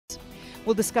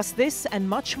We'll discuss this and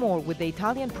much more with the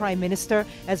Italian Prime Minister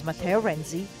as Matteo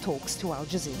Renzi talks to Al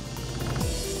Jazeera.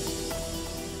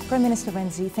 Prime Minister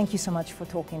Renzi, thank you so much for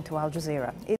talking to Al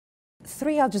Jazeera.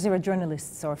 Three Al Jazeera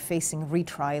journalists are facing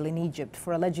retrial in Egypt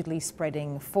for allegedly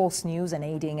spreading false news and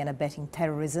aiding and abetting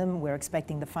terrorism. We're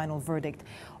expecting the final verdict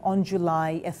on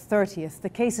July 30th. The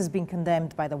case has been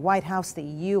condemned by the White House, the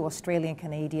EU, Australian,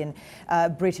 Canadian,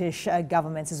 British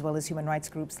governments, as well as human rights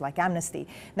groups like Amnesty.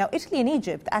 Now, Italy and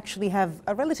Egypt actually have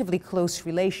a relatively close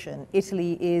relation.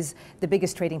 Italy is the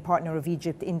biggest trading partner of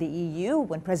Egypt in the EU.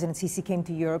 When President Sisi came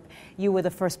to Europe, you were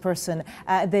the first person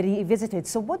that he visited.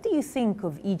 So what do you think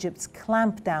of Egypt's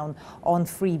clampdown on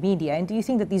free media? And do you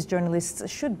think that these journalists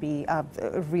should be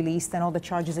released and all the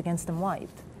charges against them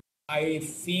wiped? I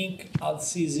think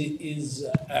al-Sisi is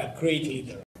a great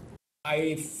leader.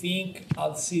 I think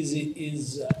al-Sisi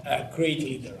is a great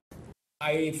leader.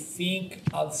 I think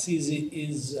al-Sisi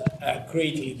is a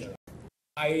great leader.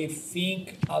 I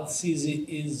think al-Sisi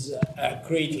is a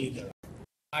great leader.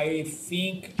 I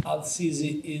think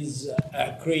al-Sisi is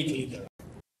a great leader.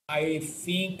 I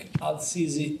think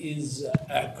al-Sisi is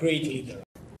a great leader.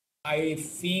 I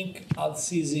think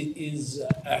al-Sisi is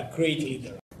a great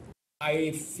leader.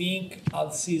 I think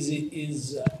al-Sisi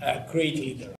is a great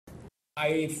leader.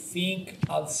 I think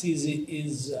al-Sisi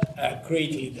is a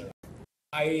great leader.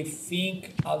 I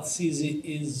think al-Sisi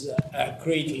is a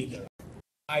great leader.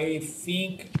 I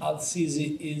think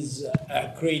al-Sisi is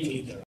a great leader.